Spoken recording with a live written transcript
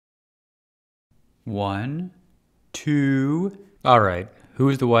1, 2. Alright,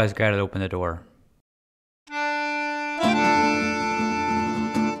 who's the wise guy to open the door?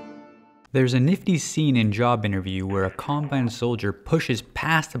 There's a nifty scene in Job Interview where a Combine soldier pushes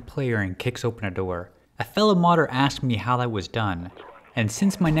past a player and kicks open a door. A fellow modder asked me how that was done, and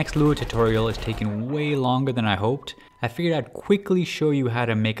since my next Lua tutorial is taking way longer than I hoped, I figured I'd quickly show you how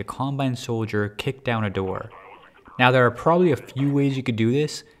to make a Combine soldier kick down a door. Now there are probably a few ways you could do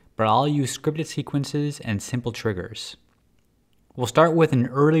this, but I'll use scripted sequences and simple triggers. We'll start with an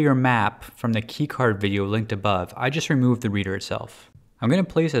earlier map from the keycard video linked above. I just removed the reader itself. I'm going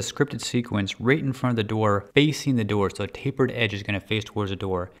to place a scripted sequence right in front of the door, facing the door, so a tapered edge is going to face towards the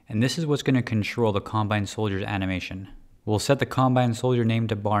door, and this is what's going to control the Combine soldier's animation. We'll set the Combine soldier name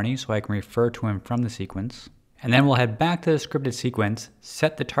to Barney so I can refer to him from the sequence. And then we'll head back to the scripted sequence,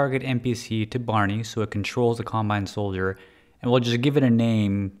 set the target NPC to Barney so it controls the Combine soldier, and we'll just give it a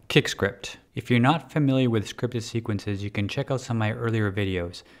name, KickScript. If you're not familiar with scripted sequences, you can check out some of my earlier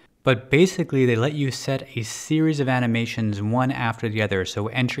videos. But basically they let you set a series of animations one after the other, so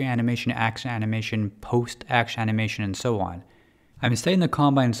entry animation, action animation, post-action animation, and so on. I'm setting the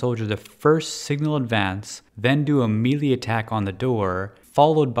Combine soldier to first signal advance, then do a melee attack on the door,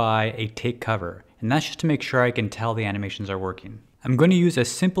 followed by a take cover. And that's just to make sure I can tell the animations are working. I'm going to use a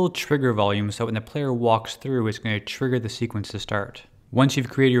simple trigger volume so when the player walks through, it's going to trigger the sequence to start. Once you've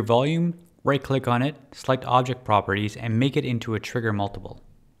created your volume, right click on it, select Object Properties, and make it into a trigger multiple.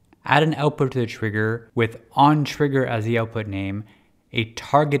 Add an output to the trigger with onTrigger as the output name. A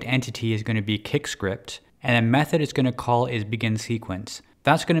target entity is going to be KickScript, and a method it's going to call is BeginSequence.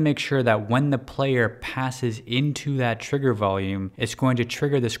 That's going to make sure that when the player passes into that trigger volume, it's going to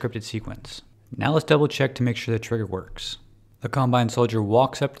trigger the scripted sequence. Now let's double check to make sure the trigger works. The Combine soldier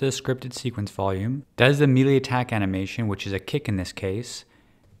walks up to the scripted sequence volume, does the melee attack animation, which is a kick in this case,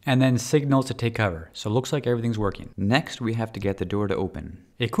 and then signals to take cover. So it looks like everything's working. Next, we have to get the door to open.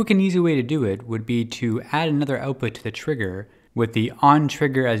 A quick and easy way to do it would be to add another output to the trigger with the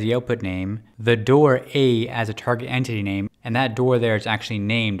onTrigger as the output name, the door A as a target entity name, and that door there is actually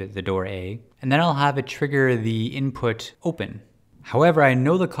named the door A, and then I'll have it trigger the input open. However, I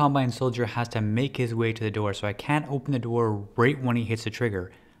know the Combine soldier has to make his way to the door, so I can't open the door right when he hits the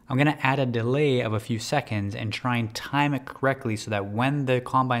trigger. I'm going to add a delay of a few seconds and try and time it correctly so that when the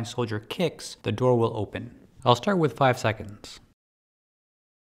Combine soldier kicks, the door will open. I'll start with 5 seconds.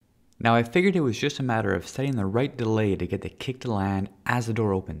 Now I figured it was just a matter of setting the right delay to get the kick to land as the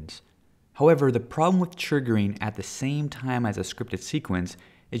door opens. However, the problem with triggering at the same time as a scripted sequence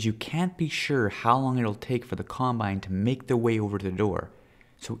is you can't be sure how long it'll take for the Combine to make their way over to the door.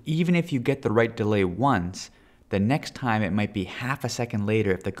 So even if you get the right delay once, the next time it might be half a second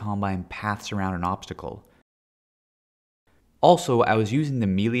later if the Combine paths around an obstacle. Also, I was using the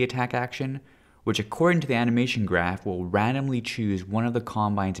melee attack action, which according to the animation graph will randomly choose one of the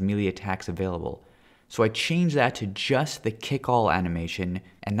Combine's melee attacks available. So I changed that to just the kick all animation,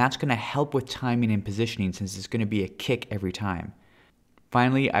 and that's going to help with timing and positioning since it's going to be a kick every time.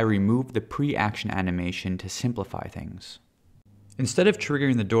 Finally, I removed the pre-action animation to simplify things. Instead of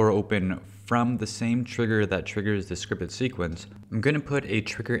triggering the door open from the same trigger that triggers the scripted sequence, I'm going to put a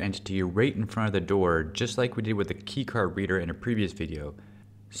trigger entity right in front of the door just like we did with the keycard reader in a previous video.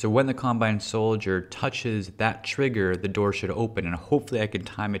 So when the Combine soldier touches that trigger, the door should open, and hopefully I can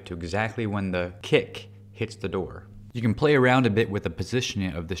time it to exactly when the kick hits the door. You can play around a bit with the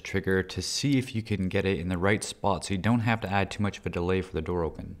positioning of this trigger to see if you can get it in the right spot so you don't have to add too much of a delay for the door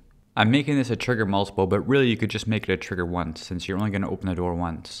open. I'm making this a trigger multiple, but really you could just make it a trigger once since you're only going to open the door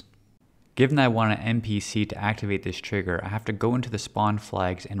once. Given I want an NPC to activate this trigger, I have to go into the spawn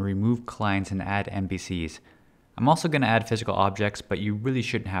flags and remove clients and add NPCs. I'm also going to add physical objects, but you really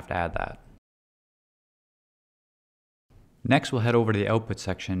shouldn't have to add that. Next, we'll head over to the output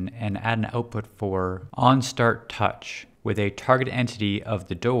section and add an output for onStartTouch with a target entity of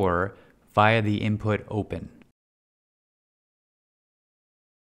the door via the input open.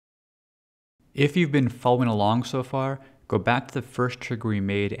 If you've been following along so far, go back to the first trigger we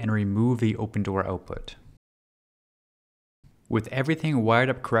made and remove the open door output. With everything wired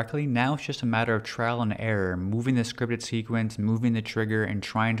up correctly, now it's just a matter of trial and error, moving the scripted sequence, moving the trigger, and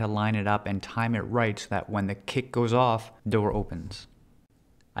trying to line it up and time it right so that when the kick goes off, the door opens.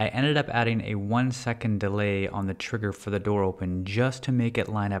 I ended up adding a 1 second delay on the trigger for the door open just to make it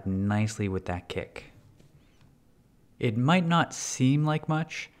line up nicely with that kick. It might not seem like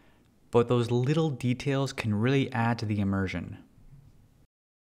much, but those little details can really add to the immersion.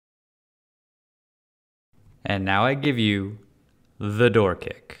 And now I give you the door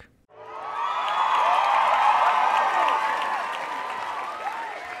kick.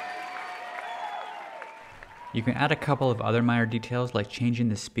 You can add a couple of other minor details like changing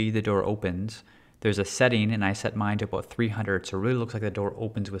the speed the door opens. There's a setting and I set mine to about 300 so it really looks like the door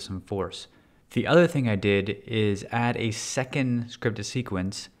opens with some force. The other thing I did is add a second scripted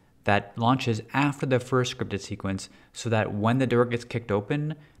sequence that launches after the first scripted sequence so that when the door gets kicked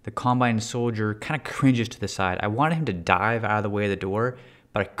open, the Combine soldier kind of cringes to the side. I wanted him to dive out of the way of the door,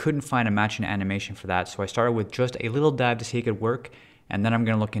 but I couldn't find a matching animation for that, so I started with just a little dive to see it could work, and then I'm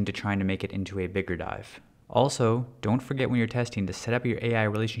going to look into trying to make it into a bigger dive. Also, don't forget when you're testing to set up your AI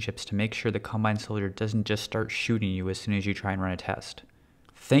relationships to make sure the Combine soldier doesn't just start shooting you as soon as you try and run a test.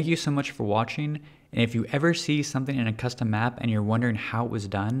 Thank you so much for watching, and if you ever see something in a custom map and you're wondering how it was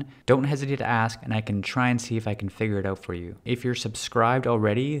done, don't hesitate to ask and I can try and see if I can figure it out for you. If you're subscribed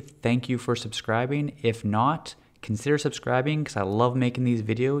already, thank you for subscribing. If not, consider subscribing because I love making these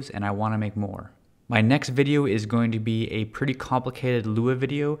videos and I want to make more. My next video is going to be a pretty complicated Lua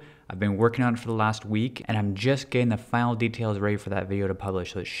video. I've been working on it for the last week and I'm just getting the final details ready for that video to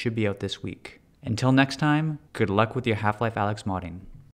publish, so it should be out this week. Until next time, good luck with your Half-Life Alyx modding.